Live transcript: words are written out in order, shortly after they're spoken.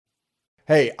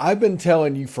Hey, I've been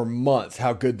telling you for months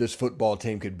how good this football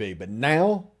team could be, but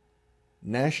now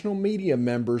national media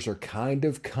members are kind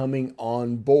of coming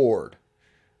on board.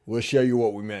 We'll show you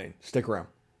what we mean. Stick around.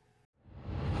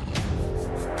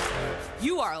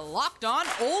 You are Locked On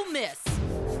Ole Miss,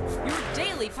 your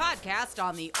daily podcast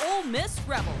on the Ole Miss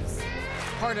Rebels,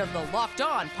 part of the Locked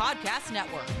On Podcast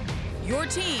Network, your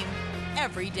team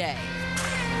every day.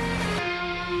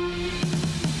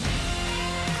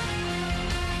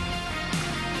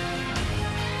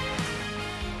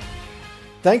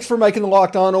 Thanks for making the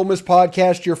Locked On Ole Miss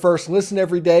podcast your first listen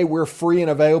every day. We're free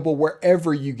and available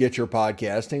wherever you get your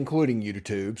podcast, including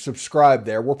YouTube. Subscribe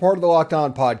there. We're part of the Locked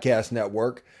On Podcast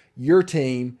Network, your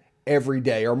team every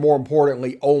day, or more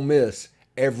importantly, Ole Miss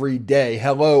every day.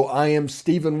 Hello, I am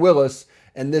Stephen Willis,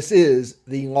 and this is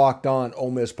the Locked On Ole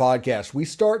Miss podcast. We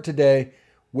start today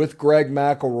with Greg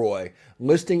McElroy,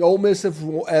 listing Ole Miss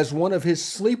as one of his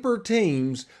sleeper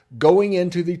teams going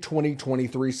into the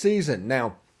 2023 season.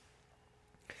 Now,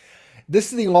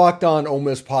 this is the Locked On Ole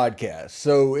Miss podcast,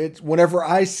 so it's whenever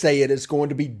I say it, it's going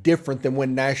to be different than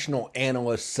when national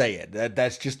analysts say it.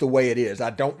 That's just the way it is. I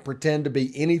don't pretend to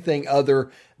be anything other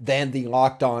than the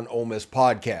Locked On Ole Miss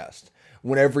podcast.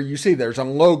 Whenever you see there's a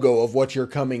logo of what you're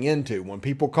coming into, when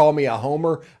people call me a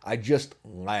homer, I just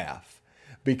laugh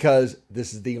because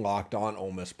this is the Locked On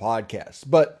Ole Miss podcast.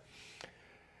 But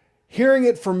hearing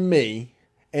it from me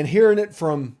and hearing it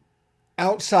from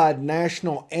outside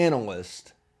national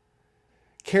analysts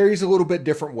carries a little bit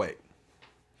different weight.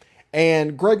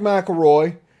 And Greg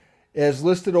McElroy has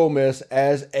listed Ole Miss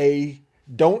as a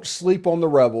don't sleep on the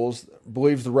Rebels,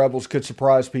 believes the Rebels could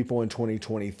surprise people in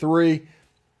 2023.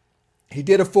 He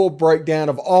did a full breakdown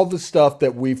of all the stuff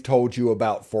that we've told you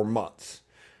about for months.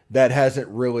 That hasn't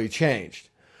really changed.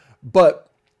 But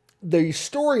the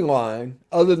storyline,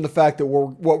 other than the fact that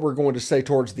what we're going to say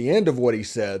towards the end of what he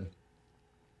said,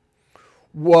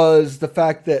 was the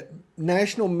fact that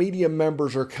national media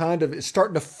members are kind of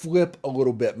starting to flip a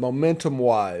little bit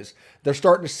momentum-wise. They're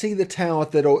starting to see the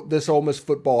talent that this Ole Miss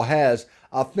football has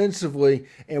offensively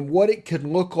and what it could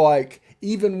look like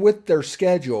even with their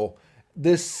schedule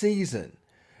this season.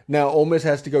 Now, Ole Miss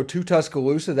has to go to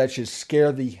Tuscaloosa. That should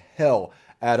scare the hell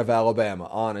out of Alabama,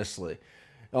 honestly.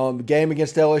 The game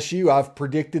against LSU, I've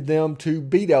predicted them to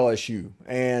beat LSU,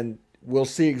 and we'll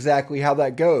see exactly how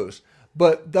that goes.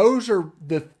 But those are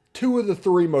the two of the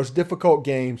three most difficult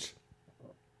games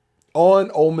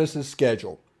on Ole Miss's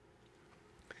schedule.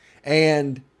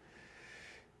 And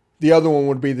the other one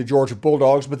would be the Georgia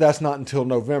Bulldogs, but that's not until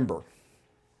November.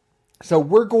 So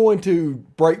we're going to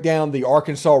break down the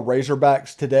Arkansas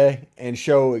Razorbacks today and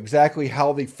show exactly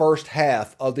how the first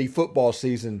half of the football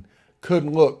season could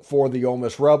look for the Ole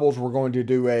Miss Rebels. We're going to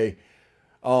do a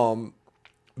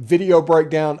video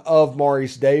breakdown of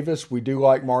Maurice Davis. We do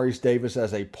like Maurice Davis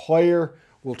as a player.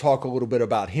 We'll talk a little bit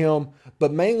about him,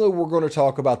 but mainly we're going to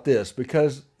talk about this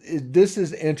because this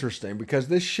is interesting because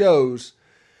this shows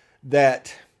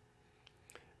that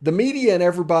the media and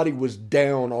everybody was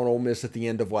down on Ole Miss at the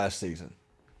end of last season.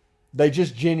 They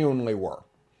just genuinely were.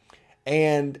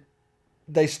 And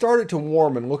they started to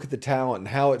warm and look at the talent and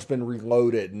how it's been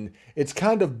reloaded, and it's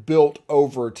kind of built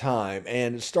over time.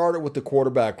 And it started with the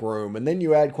quarterback room, and then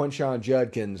you add Quinshon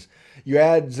Judkins, you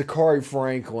add Zachary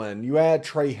Franklin, you add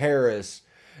Trey Harris,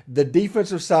 the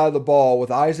defensive side of the ball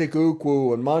with Isaac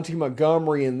Ukwu and Monty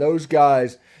Montgomery and those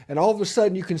guys, and all of a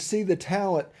sudden you can see the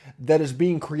talent that is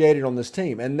being created on this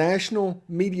team. And national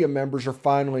media members are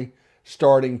finally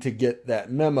starting to get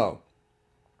that memo.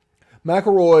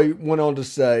 McElroy went on to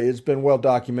say it's been well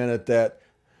documented that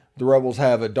the Rebels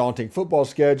have a daunting football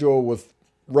schedule with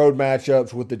road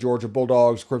matchups with the Georgia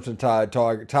Bulldogs, Crimson Tide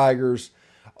Tigers,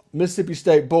 Mississippi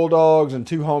State Bulldogs, and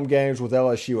 2 home games with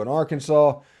LSU and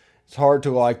Arkansas. It's hard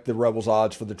to like the Rebels'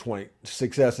 odds for the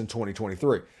success in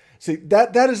 2023. See,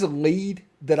 that is a lead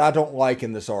that I don't like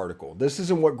in this article. This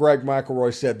isn't what Greg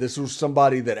McElroy said. This was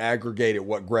somebody that aggregated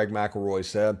what Greg McElroy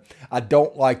said. I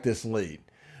don't like this lead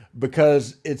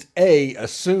because it's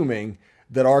assuming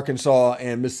that Arkansas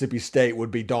and Mississippi State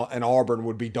would be and Auburn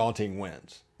would be daunting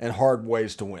wins and hard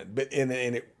ways to win, but and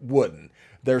it wouldn't.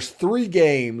 There's 3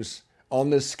 games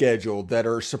on this schedule that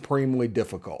are supremely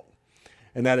difficult,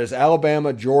 and that is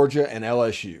Alabama, Georgia, and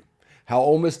LSU. How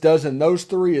Ole Miss does in those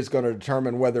 3 is going to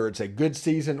determine whether it's a good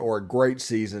season or a great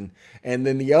season. And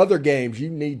then the other games, you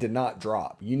need to not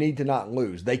drop. You need to not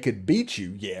lose. They could beat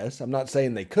you, yes. I'm not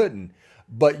saying they couldn't,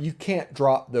 but you can't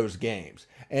drop those games.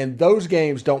 And those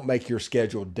games don't make your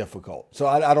schedule difficult. So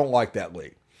I don't like that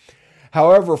lead.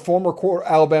 However, former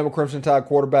Alabama Crimson Tide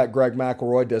quarterback Greg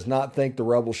McElroy does not think the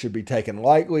Rebels should be taken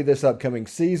lightly this upcoming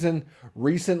season.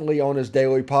 Recently on his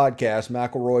daily podcast,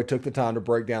 McElroy took the time to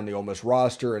break down the Ole Miss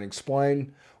roster and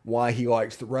explain why he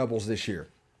likes the Rebels this year.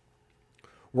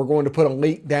 We're going to put a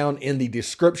link down in the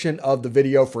description of the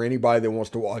video for anybody that wants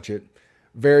to watch it.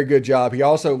 Very good job. He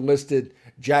also listed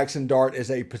Jackson Dart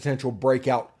as a potential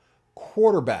breakout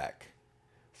quarterback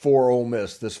for Ole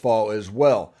Miss this fall as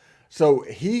well. So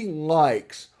he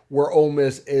likes where Ole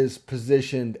Miss is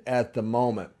positioned at the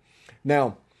moment.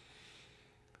 Now,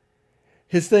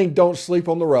 his thing, don't sleep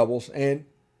on the Rebels. And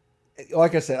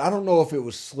like I said, I don't know if it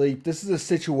was sleep. This is a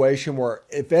situation where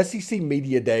if SEC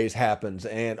Media Days happens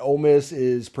and Ole Miss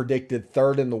is predicted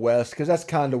third in the West, because that's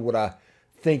kind of what I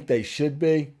think they should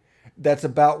be, that's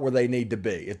about where they need to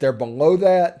be. If they're below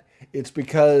that, it's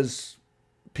because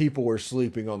people are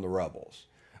sleeping on the Rebels.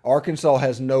 Arkansas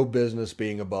has no business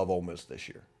being above Ole Miss this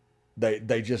year.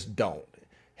 They just don't.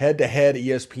 Head-to-head,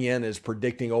 ESPN is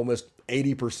predicting Ole Miss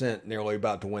 80% nearly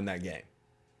about to win that game.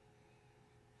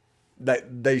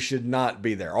 They should not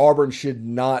be there. Auburn should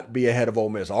not be ahead of Ole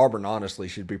Miss. Auburn, honestly,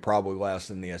 should be probably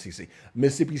last in the SEC.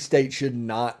 Mississippi State should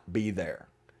not be there.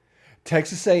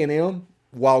 Texas A&M,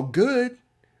 while good,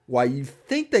 while you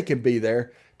think they can be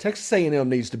there, Texas A&M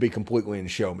needs to be completely in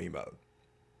show-me mode.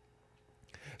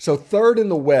 So third in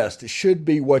the West should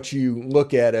be what you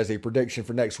look at as a prediction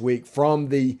for next week from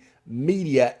the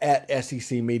media at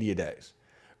SEC Media Days.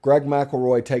 Greg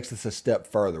McElroy takes this a step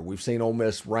further. We've seen Ole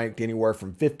Miss ranked anywhere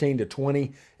from 15 to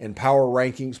 20 in power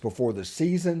rankings before the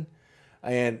season,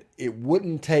 and it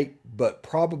wouldn't take but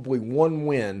probably one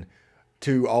win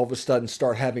to all of a sudden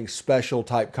start having special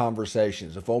type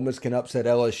conversations. If Ole Miss can upset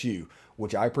LSU,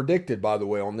 which I predicted, by the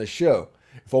way, on this show,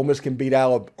 if Ole Miss can beat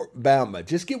Alabama,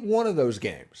 just get one of those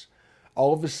games.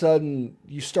 All of a sudden,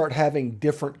 you start having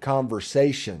different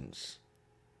conversations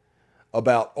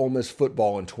about Ole Miss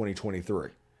football in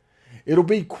 2023. It'll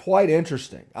be quite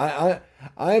interesting. I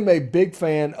am a big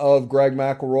fan of Greg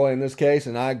McElroy in this case,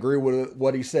 and I agree with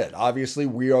what he said. Obviously,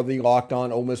 we are the Locked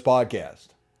On Ole Miss podcast,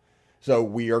 so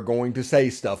we are going to say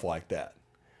stuff like that.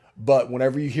 But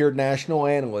whenever you hear national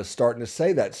analysts starting to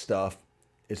say that stuff,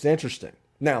 it's interesting.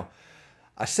 Now,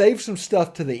 I saved some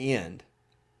stuff to the end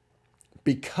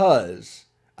because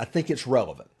I think it's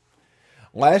relevant.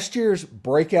 Last year's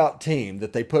breakout team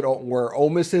that they put on where Ole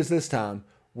Miss is this time,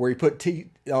 where he put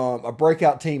a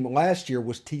breakout team last year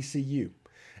was TCU.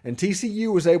 And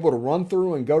TCU was able to run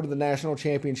through and go to the national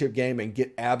championship game and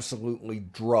get absolutely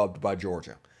drubbed by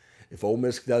Georgia. If Ole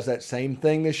Miss does that same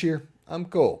thing this year, I'm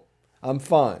cool. I'm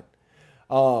fine.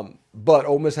 But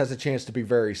Ole Miss has a chance to be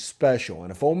very special.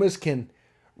 And if Ole Miss can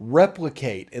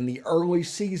replicate in the early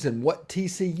season what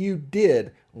TCU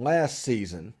did last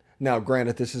season. Now,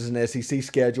 granted, this is an SEC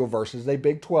schedule versus a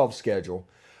Big 12 schedule,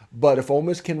 but if Ole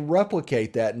Miss can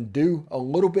replicate that and do a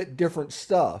little bit different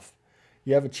stuff,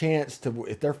 you have a chance to,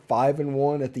 if they're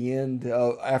 5-1 at the end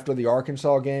after the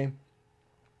Arkansas game,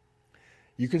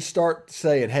 you can start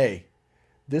saying, hey,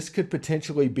 this could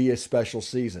potentially be a special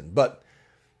season. But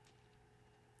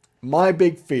my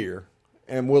big fear,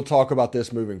 and we'll talk about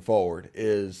this moving forward,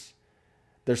 is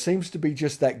there seems to be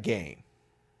just that game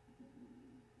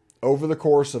over the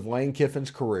course of Lane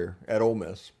Kiffin's career at Ole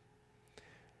Miss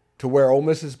to where Ole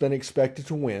Miss has been expected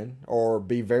to win or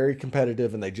be very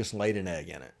competitive and they just laid an egg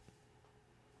in it.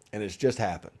 And it's just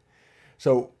happened.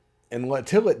 So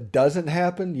until it doesn't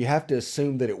happen, you have to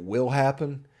assume that it will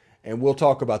happen. And we'll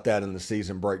talk about that in the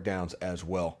season breakdowns as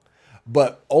well.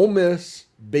 But Ole Miss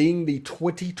being the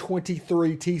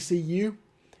 2023 TCU,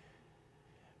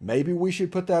 maybe we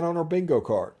should put that on our bingo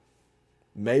card.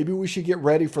 Maybe we should get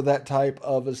ready for that type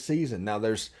of a season. Now,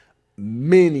 there's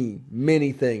many,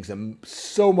 many things and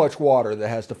so much water that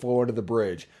has to flow under the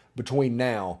bridge between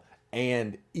now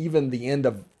and even the end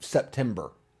of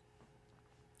September.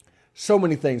 So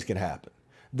many things can happen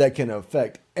that can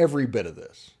affect every bit of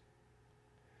this.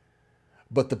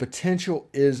 But the potential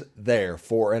is there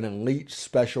for an elite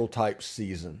special type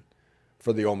season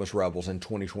for the Ole Miss Rebels in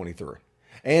 2023.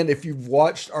 And if you've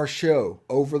watched our show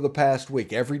over the past week,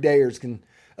 everydayers can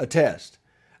attest.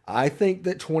 I think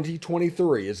that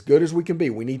 2023, as good as we can be,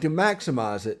 we need to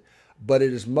maximize it. But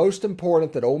it is most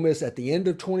important that Ole Miss at the end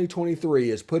of 2023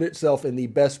 has put itself in the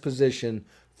best position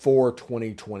for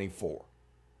 2024.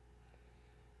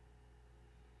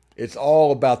 It's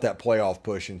all about that playoff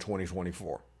push in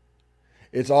 2024.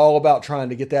 It's all about trying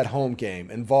to get that home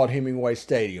game in Vaught-Hemingway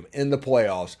Stadium in the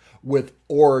playoffs with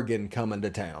Oregon coming to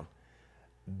town.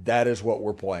 That is what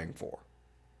we're playing for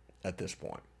at this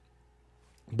point.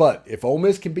 But if Ole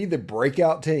Miss can be the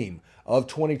breakout team of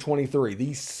 2023,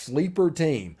 the sleeper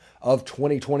team of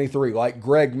 2023, like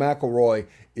Greg McElroy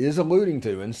is alluding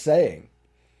to and saying,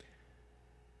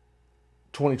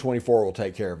 2024 will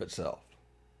take care of itself.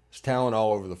 There's talent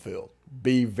all over the field.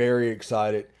 Be very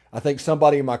excited. I think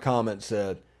somebody in my comments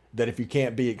said that if you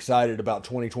can't be excited about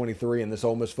 2023 and this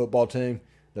Ole Miss football team,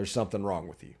 there's something wrong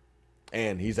with you.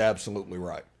 And he's absolutely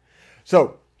right.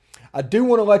 So I do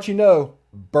want to let you know,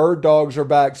 Bird Dogs are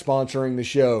back sponsoring the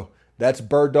show. That's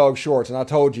Bird Dog Shorts. And I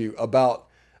told you about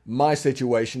my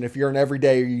situation. If you're an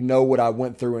everydayer, you know what I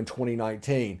went through in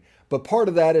 2019. But part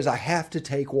of that is I have to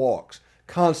take walks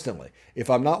constantly. If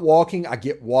I'm not walking, I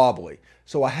get wobbly.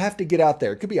 So I have to get out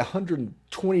there. It could be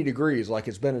 120 degrees like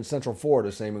it's been in Central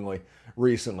Florida seemingly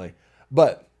recently.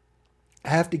 But I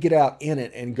have to get out in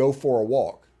it and go for a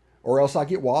walk, or else I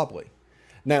get wobbly.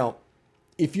 Now,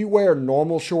 if you wear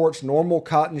normal shorts, normal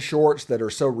cotton shorts that are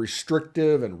so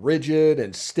restrictive and rigid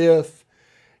and stiff,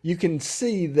 you can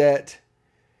see that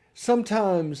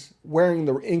sometimes wearing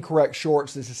the incorrect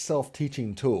shorts is a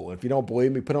self-teaching tool. If you don't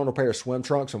believe me, put on a pair of swim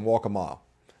trunks and walk a mile.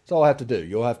 That's all I have to do.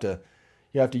 You have to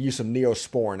use some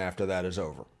Neosporin after that is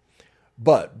over.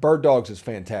 But Bird Dogs is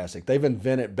fantastic. They've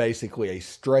invented basically a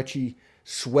stretchy,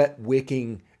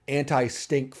 sweat-wicking,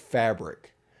 anti-stink fabric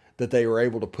that they were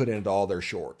able to put into all their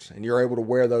shorts. And you're able to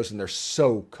wear those and they're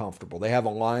so comfortable. They have a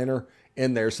liner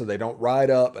in there so they don't ride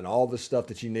up and all the stuff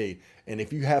that you need. And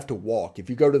if you have to walk, if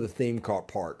you go to the theme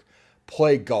park,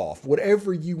 play golf,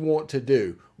 whatever you want to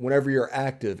do, whenever you're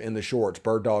active in the shorts,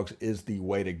 Bird Dogs is the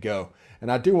way to go.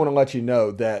 And I do want to let you know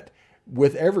that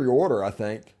with every order, I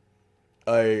think,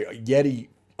 a Yeti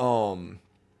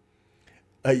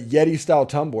style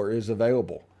tumbler is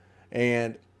available.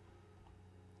 And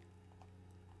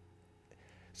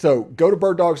so go to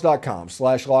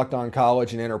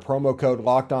birddogs.com/LockedOnCollege and enter promo code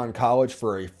LockedOnCollege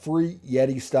for a free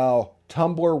Yeti style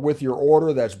tumbler with your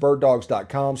order. That's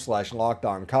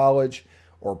birddogs.com/LockedOnCollege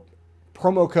or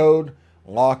promo code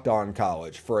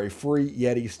LockedOnCollege for a free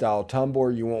Yeti style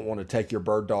tumbler. You won't want to take your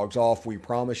Bird Dogs off. We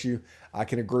promise you. I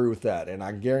can agree with that. And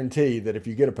I guarantee that if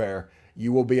you get a pair,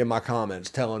 you will be in my comments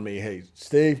telling me, hey,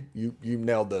 Steve, you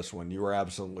nailed this one. You were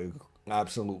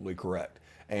absolutely correct.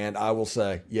 And I will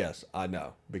say, yes, I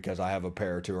know, because I have a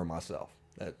pair or two of myself.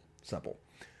 That's simple.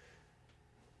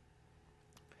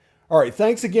 All right,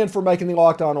 thanks again for making the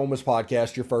Locked On Ole Miss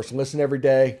podcast your first listen every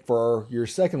day. For your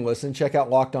second listen, check out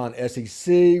Locked On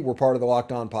SEC. We're part of the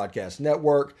Locked On Podcast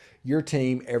Network. Your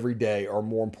team every day, or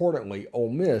more importantly, Ole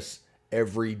Miss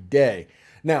every day.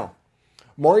 Now,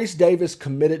 Maurice Davis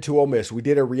committed to Ole Miss. We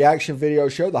did a reaction video,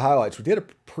 showed the highlights. We did a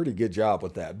pretty good job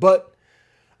with that. But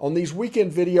on these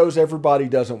weekend videos, everybody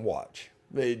doesn't watch.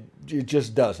 It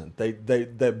just doesn't.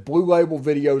 The blue label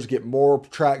videos get more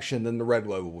traction than the red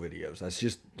label videos. That's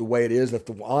just the way it is. That's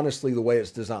honestly the way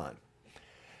it's designed.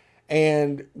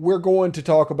 And we're going to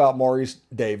talk about Maurice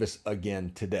Davis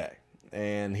again today.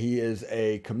 And he is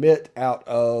a commit out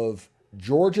of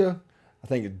Georgia. I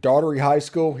think at Daugherty High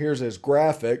School. Here's his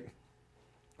graphic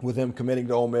with him committing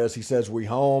to Ole Miss. He says, "We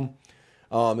home."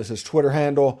 This is his Twitter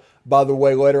handle. By the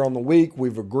way, later on the week,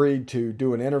 we've agreed to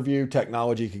do an interview.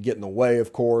 Technology could get in the way,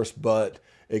 of course, but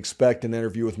expect an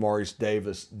interview with Maurice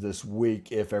Davis this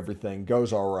week if everything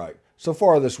goes all right. So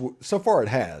far it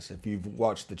has, if you've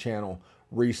watched the channel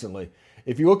recently.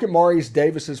 If you look at Maurice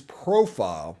Davis's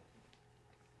profile,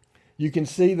 you can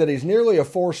see that he's nearly a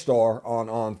 4-star on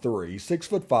On3.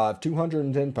 6'5",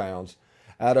 210 pounds,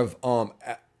 out of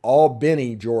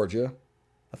Albany, Georgia.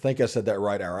 I think I said that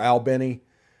right, our Albany.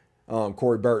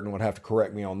 Corey Burton would have to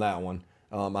correct me on that one.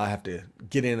 I have to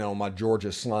get in on my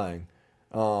Georgia slang.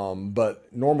 But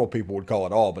normal people would call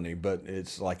it Albany, but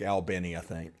it's like Albany, I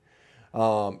think.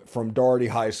 From Daugherty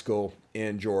High School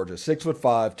in Georgia.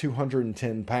 6'5",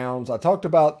 210 pounds. I talked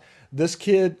about this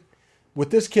kid. With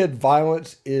this kid,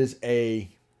 violence is a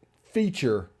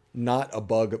feature, not a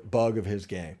bug of his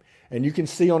game. And you can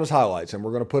see on his highlights, and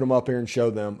we're going to put them up here and show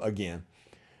them again.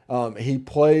 He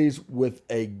plays with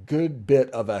a good bit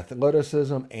of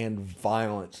athleticism and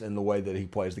violence in the way that he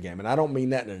plays the game. And I don't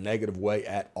mean that in a negative way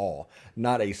at all.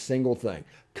 Not a single thing.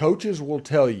 Coaches will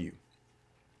tell you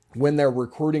when they're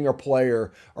recruiting a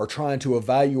player or trying to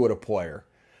evaluate a player,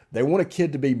 they want a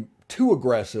kid to be too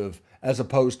aggressive as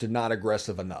opposed to not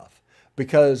aggressive enough.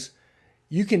 Because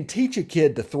you can teach a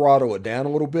kid to throttle it down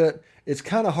a little bit. It's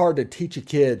kind of hard to teach a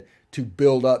kid to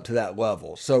build up to that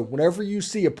level. So whenever you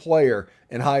see a player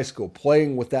in high school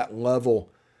playing with that level,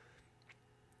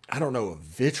 I don't know, of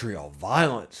vitriol,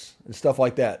 violence, and stuff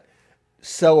like that,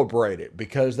 celebrate it,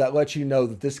 because that lets you know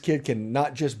that this kid can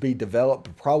not just be developed,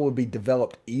 but probably be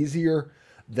developed easier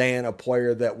than a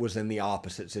player that was in the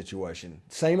opposite situation.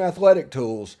 Same athletic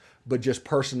tools, but just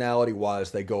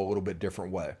personality-wise, they go a little bit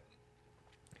different way.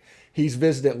 He's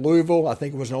visited Louisville. I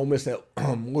think it was an Ole Miss at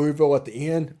Louisville at the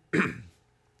end.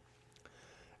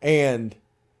 And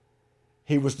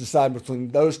he was deciding between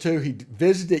those two. He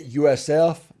visited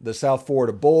USF, the South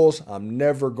Florida Bulls. I'm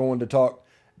never going to talk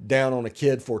down on a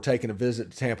kid for taking a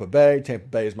visit to Tampa Bay. Tampa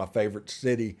Bay is my favorite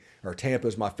city, or Tampa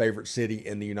is my favorite city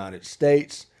in the United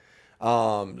States.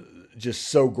 Just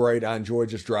so great. I enjoy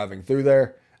just driving through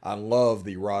there. I love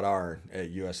the wrought iron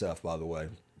at USF, by the way.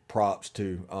 Props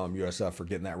to USF for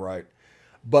getting that right.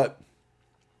 But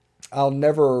I'll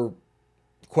never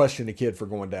question a kid for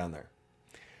going down there.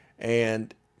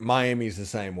 And Miami's the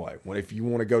same way. If you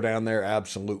want to go down there,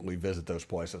 absolutely visit those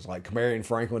places. Like Kamarion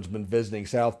Franklin's been visiting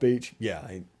South Beach. Yeah,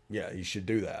 he should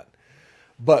do that.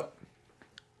 But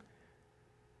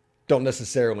don't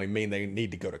necessarily mean they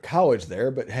need to go to college there.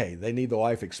 But hey, they need the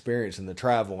life experience and the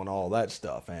travel and all that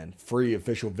stuff. And free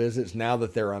official visits now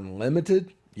that they're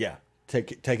unlimited. Yeah,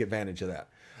 take advantage of that.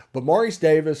 But Maurice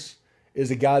Davis is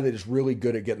a guy that is really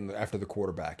good at getting after the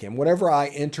quarterback. And whenever I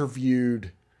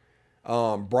interviewed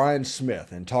Brian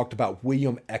Smith and talked about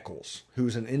William Eccles,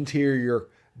 who's an interior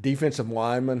defensive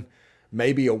lineman,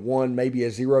 maybe a 1, maybe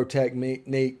a 0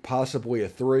 technique, possibly a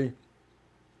 3.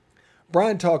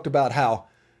 Brian talked about how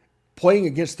playing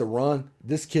against the run,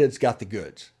 this kid's got the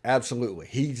goods. Absolutely.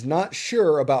 He's not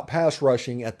sure about pass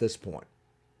rushing at this point.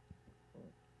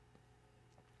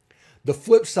 The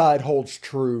flip side holds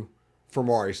true for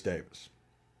Maurice Davis.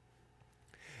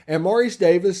 And Maurice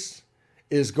Davis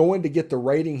is going to get the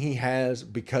rating he has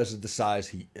because of the size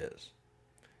he is.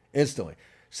 Instantly.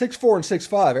 6'4" and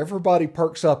 6'5", everybody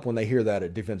perks up when they hear that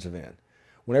at defensive end.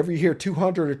 Whenever you hear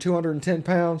 200 or 210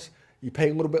 pounds, you pay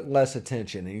a little bit less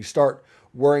attention and you start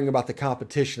worrying about the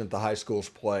competition that the high school's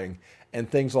playing and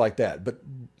things like that. But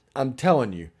I'm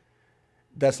telling you,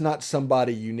 that's not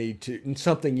something you need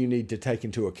to take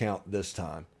into account this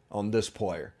time on this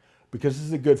player, because this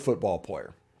is a good football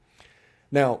player.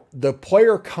 Now, the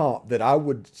player comp that I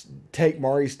would take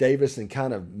Maurice Davis and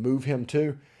kind of move him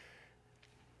to,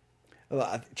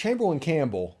 Chamberlain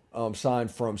Campbell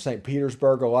signed from St.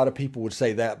 Petersburg. A lot of people would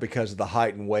say that because of the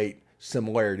height and weight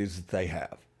similarities that they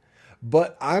have.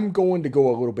 But I'm going to go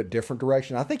a little bit different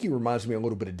direction. I think he reminds me a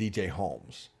little bit of DJ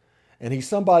Holmes. And he's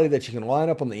somebody that you can line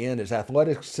up on the end. His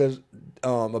athletic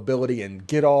ability and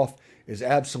get off is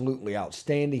absolutely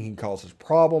outstanding. He causes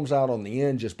problems out on the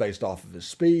end just based off of his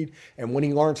speed. And when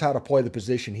he learns how to play the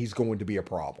position, he's going to be a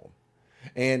problem.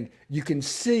 And you can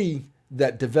see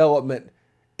that development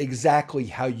exactly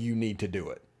how you need to do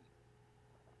it.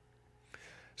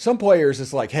 Some players,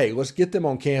 it's like, hey, let's get them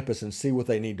on campus and see what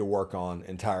they need to work on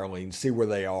entirely and see where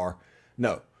they are.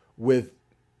 No, with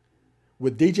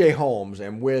DJ Holmes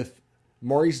and with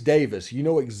Maurice Davis, you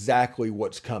know exactly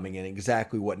what's coming and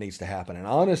exactly what needs to happen. And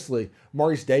honestly,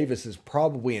 Maurice Davis is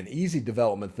probably an easy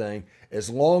development thing as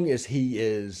long as he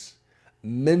is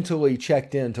mentally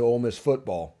checked into Ole Miss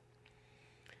football.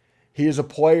 He is a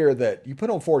player that you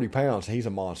put on 40 pounds, he's a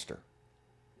monster.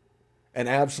 An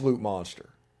absolute monster.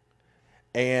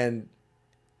 And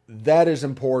that is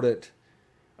important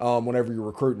whenever you're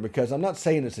recruiting, because I'm not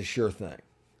saying it's a sure thing.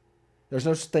 There's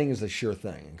no such thing as a sure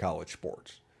thing in college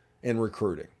sports, in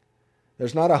recruiting.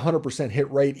 There's not a 100%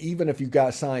 hit rate. Even if you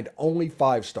got signed only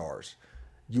 5 stars,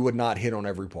 you would not hit on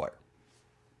every player.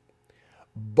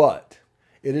 But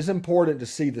it is important to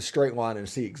see the straight line and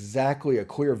see exactly a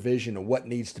clear vision of what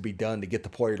needs to be done to get the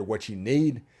player to what you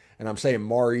need. And I'm saying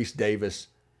Maurice Davis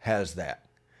has that.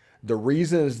 The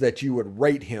reason is that you would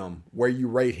rate him where you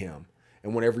rate him.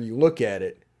 And whenever you look at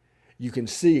it, you can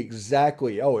see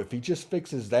exactly, if he just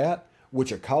fixes that,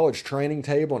 which a college training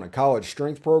table and a college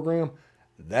strength program,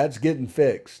 that's getting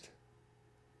fixed.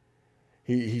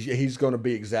 He's going to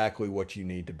be exactly what you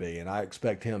need to be. And I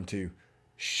expect him to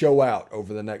show out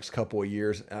over the next couple of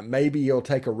years. Maybe he'll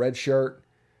take a red shirt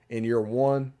in year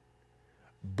 1,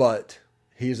 but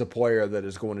he's a player that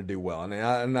is going to do well.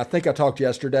 And I think I talked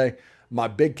yesterday, my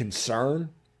big concern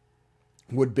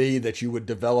would be that you would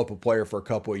develop a player for a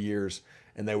couple of years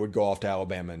and they would go off to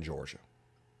Alabama and Georgia.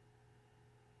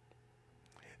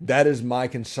 That is my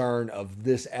concern of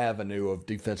this avenue of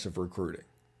defensive recruiting.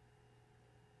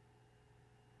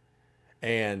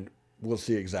 And we'll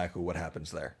see exactly what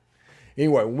happens there.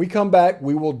 Anyway, when we come back,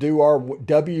 we will do our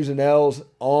W's and L's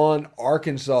on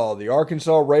Arkansas, the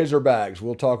Arkansas Razorbacks.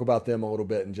 We'll talk about them a little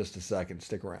bit in just a second.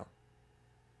 Stick around.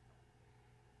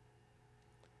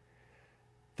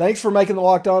 Thanks for making the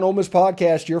Locked On Ole Miss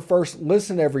podcast your first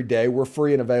listen every day. We're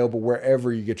free and available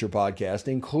wherever you get your podcast,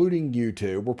 including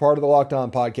YouTube. We're part of the Locked On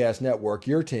Podcast Network,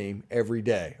 your team every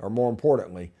day, or more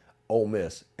importantly, Ole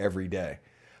Miss every day.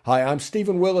 Hi, I'm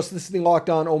Stephen Willis. This is the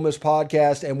Locked On Ole Miss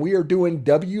podcast, and we are doing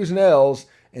W's and L's,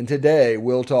 and today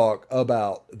we'll talk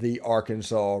about the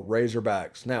Arkansas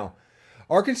Razorbacks. Now,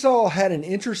 Arkansas had an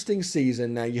interesting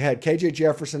season. Now, you had KJ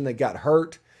Jefferson that got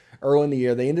hurt early in the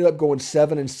year. They ended up going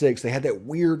 7-6. They had that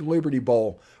weird Liberty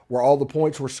Bowl where all the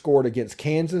points were scored against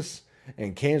Kansas.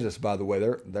 And Kansas, by the way,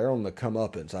 they're on the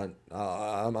comeuppance.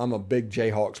 I'm a big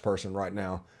Jayhawks person right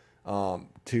now,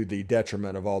 to the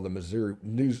detriment of all the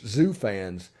Mizzou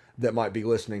fans that might be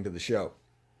listening to the show.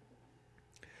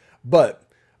 But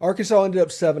Arkansas ended up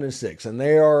 7-6, and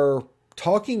they are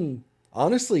talking,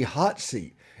 honestly, hot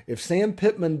seat. If Sam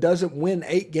Pittman doesn't win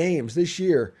 8 games this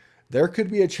year, there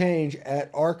could be a change at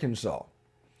Arkansas.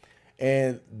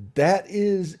 And that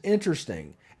is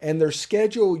interesting. And their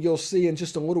schedule, you'll see in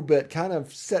just a little bit, kind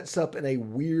of sets up in a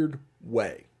weird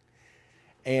way.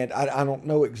 And I don't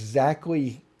know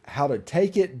exactly how to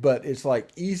take it, but it's like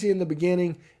easy in the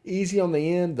beginning, easy on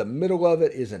the end. The middle of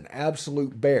it is an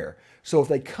absolute bear. So if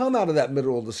they come out of that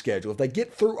middle of the schedule, if they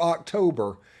get through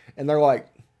October and they're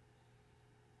like,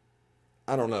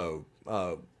 I don't know,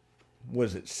 what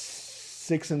is it,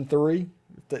 6-3,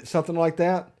 something like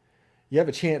that, you have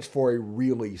a chance for a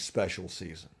really special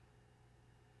season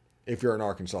if you're an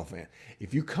Arkansas fan.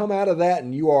 If you come out of that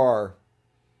and you are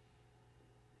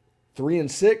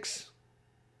 3-6,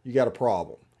 you got a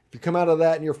problem. If you come out of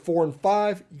that and you're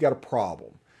 4-5, you got a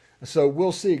problem. So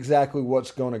we'll see exactly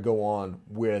what's going to go on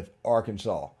with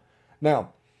Arkansas.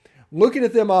 Now, looking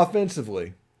at them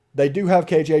offensively, they do have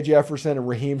KJ Jefferson and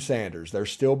Raheem Sanders. They're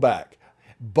still back.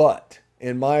 But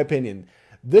in my opinion,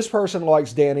 this person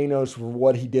likes Dan Enos for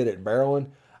what he did at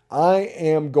Maryland. I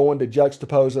am going to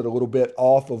juxtapose it a little bit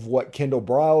off of what Kendall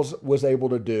Briles was able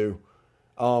to do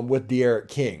with De'Aaron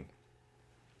King.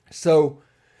 So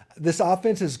this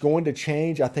offense is going to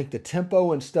change. I think the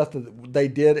tempo and stuff that they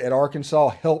did at Arkansas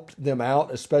helped them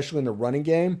out, especially in the running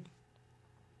game.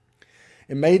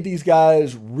 It made these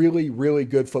guys really, really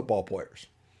good football players.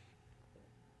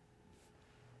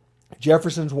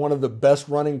 Jefferson's one of the best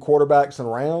running quarterbacks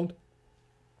around.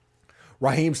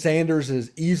 Raheem Sanders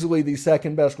is easily the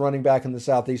second best running back in the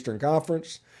Southeastern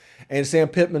Conference. And Sam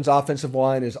Pittman's offensive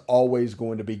line is always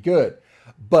going to be good.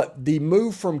 But the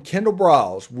move from Kendall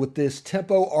Briles with this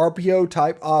tempo RPO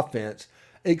type offense,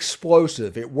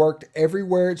 explosive. It worked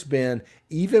everywhere it's been,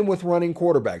 even with running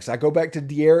quarterbacks. I go back to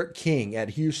De'Aaron King at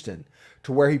Houston,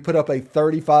 to where he put up a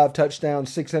 35 touchdown,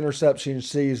 6 interception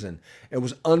season. It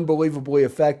was unbelievably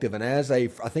effective. And I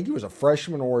think he was a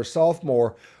freshman or a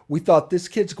sophomore, we thought this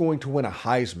kid's going to win a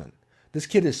Heisman. This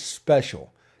kid is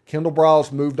special. Kendall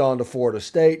Briles moved on to Florida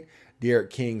State. De'Aaron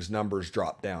King's numbers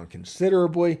dropped down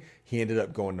considerably. He ended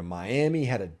up going to Miami,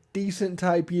 had a decent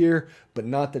type year, but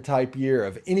not the type year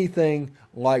of anything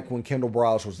like when Kendall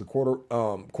Briles was the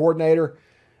coordinator.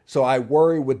 So I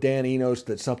worry with Dan Enos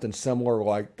that something similar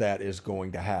like that is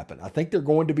going to happen. I think they're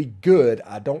going to be good.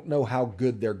 I don't know how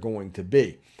good they're going to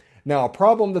be. Now, a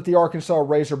problem that the Arkansas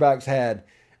Razorbacks had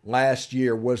last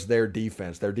year was their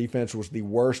defense. Their defense was the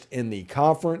worst in the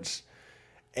conference,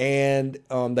 and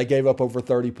they gave up over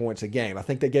 30 points a game. I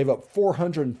think they gave up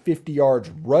 450 yards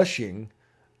rushing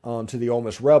to the Ole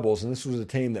Miss Rebels, and this was a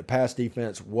team that pass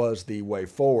defense was the way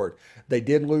forward. They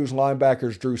did lose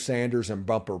linebackers Drew Sanders and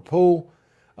Bumper Poole.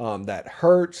 That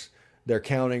hurts. They're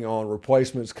counting on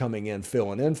replacements coming in,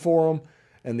 filling in for them.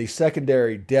 And the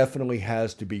secondary definitely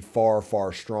has to be far,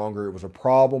 far stronger. It was a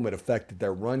problem. It affected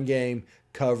their run game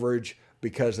coverage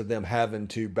because of them having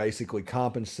to basically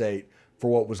compensate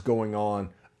for what was going on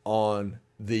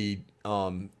the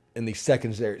in the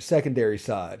secondary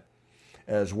side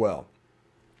as well.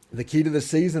 The key to the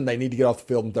season, they need to get off the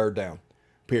field in third down,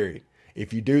 period.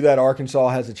 If you do that, Arkansas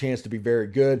has a chance to be very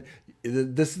good.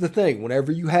 This is the thing.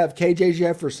 Whenever you have KJ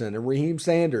Jefferson and Raheem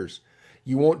Sanders,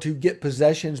 you want to get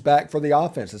possessions back for the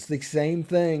offense. It's the same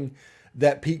thing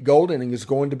that Pete Golding is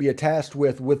going to be tasked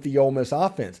with the Ole Miss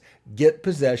offense. Get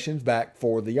possessions back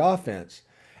for the offense.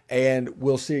 And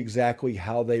we'll see exactly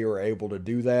how they are able to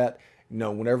do that. You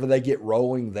know, whenever they get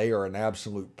rolling, they are an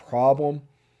absolute problem.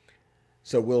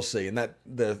 So we'll see. And that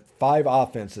the 5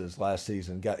 offenses last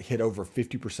season got hit over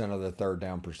 50% of the third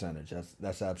down percentage.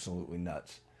 That's absolutely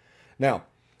nuts. Now,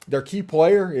 their key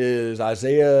player is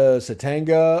Isaiah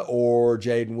Satanga or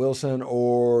Jaden Wilson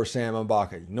or Sam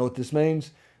Mbaka. You know what this means?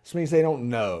 This means they don't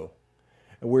know.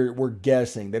 We're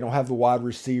guessing. They don't have the wide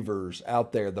receivers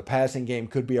out there. The passing game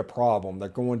could be a problem. They're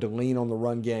going to lean on the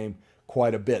run game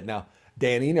quite a bit. Now,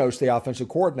 Dan Enos, the offensive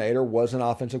coordinator, was an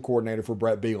offensive coordinator for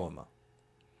Brett Bielema.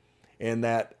 In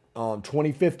that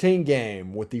 2015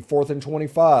 game with the 4th and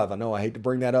 25, I know I hate to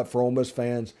bring that up for Ole Miss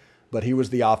fans, but he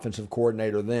was the offensive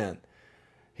coordinator then.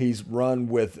 He's run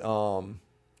with,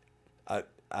 I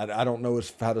don't know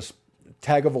how to,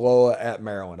 Tagovailoa at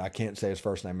Maryland. I can't say his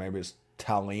first name. Maybe it's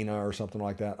Talina or something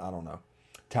like that. I don't know.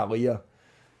 Talia.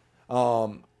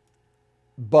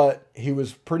 But he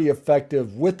was pretty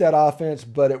effective with that offense,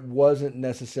 but it wasn't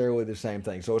necessarily the same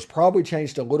thing. So it's probably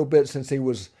changed a little bit since he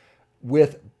was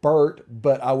with Burt,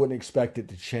 but I wouldn't expect it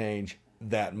to change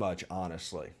that much,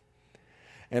 honestly.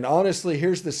 And honestly,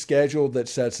 here's the schedule that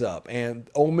sets up. And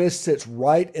Ole Miss sits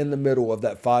right in the middle of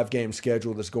that 5-game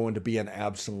schedule that's going to be an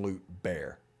absolute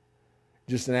bear.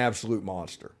 Just an absolute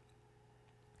monster.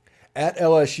 At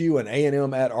LSU and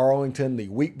A&M at Arlington the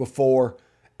week before,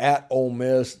 at Ole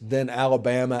Miss, then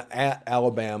Alabama at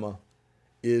Alabama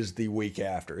is the week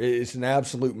after. It's an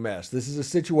absolute mess. This is a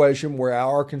situation where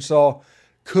Arkansas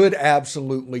could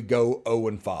absolutely go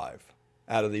 0-5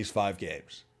 out of these 5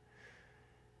 games.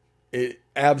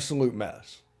 Absolute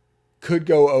mess. Could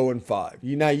go 0-5.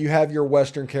 Now you have your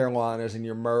Western Carolinas and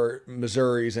your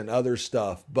Missouris and other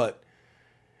stuff, but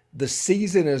the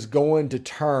season is going to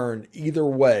turn either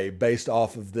way based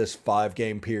off of this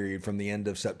 5-game period from the end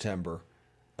of September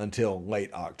until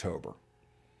late October.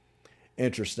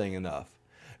 Interesting enough.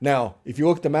 Now, if you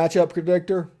look at the matchup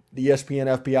predictor, the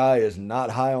ESPN FPI is not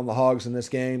high on the Hogs in this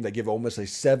game. They give Ole Miss a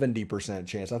 70%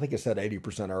 chance. I think it said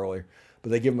 80% earlier,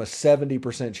 but they give them a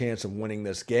 70% chance of winning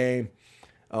this game.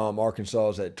 Arkansas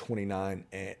is at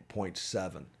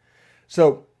 29.7.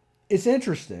 So it's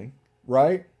interesting,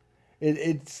 right?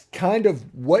 It's kind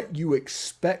of what you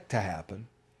expect to happen,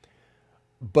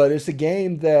 but it's a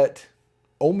game that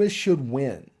Ole Miss should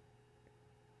win.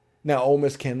 Now, Ole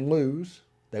Miss can lose.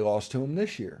 They lost to them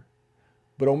this year.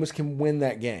 But Ole Miss can win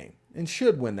that game and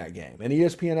should win that game. And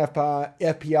ESPN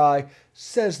FPI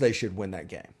says they should win that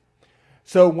game.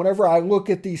 So whenever I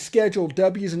look at the scheduled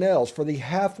W's and L's for the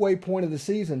halfway point of the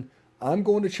season, I'm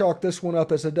going to chalk this one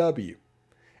up as a W.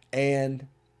 And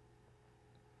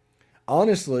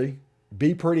honestly,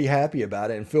 be pretty happy about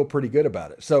it and feel pretty good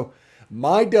about it. So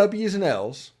my W's and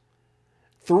L's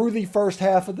through the first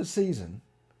half of the season,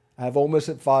 I have Ole Miss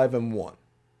at 5-1.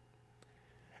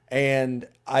 And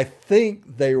I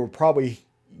think they were probably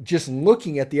just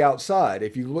looking at the outside.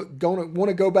 If you want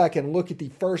to go back and look at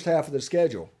the first half of the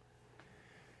schedule,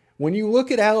 when you look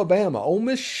at Alabama, Ole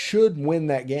Miss should win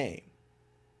that game.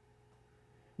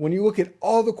 When you look at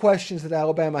all the questions that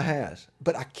Alabama has,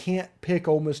 but I can't pick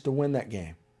Ole Miss to win that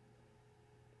game.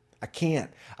 I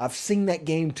can't. I've seen that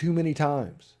game too many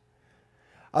times.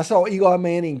 I saw Eli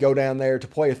Manning go down there to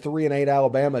play a 3-8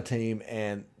 Alabama team,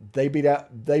 and they beat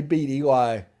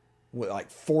Eli with like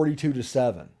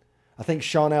 42-7. I think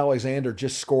Sean Alexander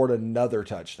just scored another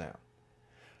touchdown.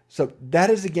 So that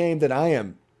is a game that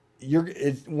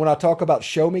when I talk about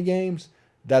show me games,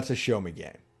 that's a show me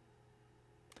game.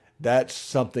 That's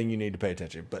something you need to pay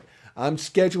attention. But I'm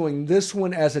scheduling this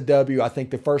one as a W. I think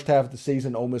the first half of the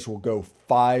season, Ole Miss will go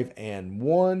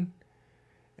 5-1.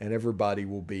 And everybody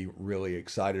will be really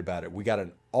excited about it. We got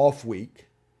an off week,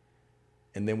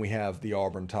 and then we have the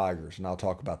Auburn Tigers, and I'll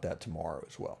talk about that tomorrow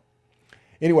as well.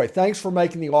 Anyway, thanks for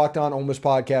making the Locked On Ole Miss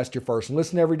podcast your first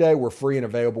listen every day. We're free and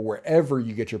available wherever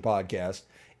you get your podcast,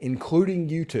 including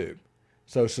YouTube.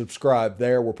 So subscribe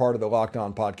there. We're part of the Locked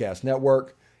On Podcast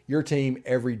Network. Your team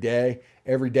every day,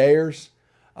 everydayers.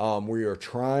 We are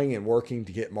trying and working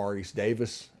to get Maurice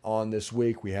Davis on this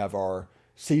week. We have our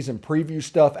season preview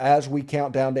stuff as we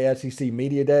count down to SEC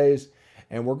Media Days.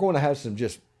 And we're going to have some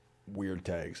just weird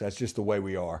takes. That's just the way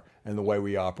we are and the way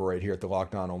we operate here at the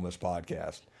Locked On Ole Miss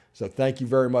podcast. So thank you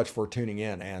very much for tuning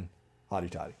in, and hotty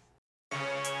toddy.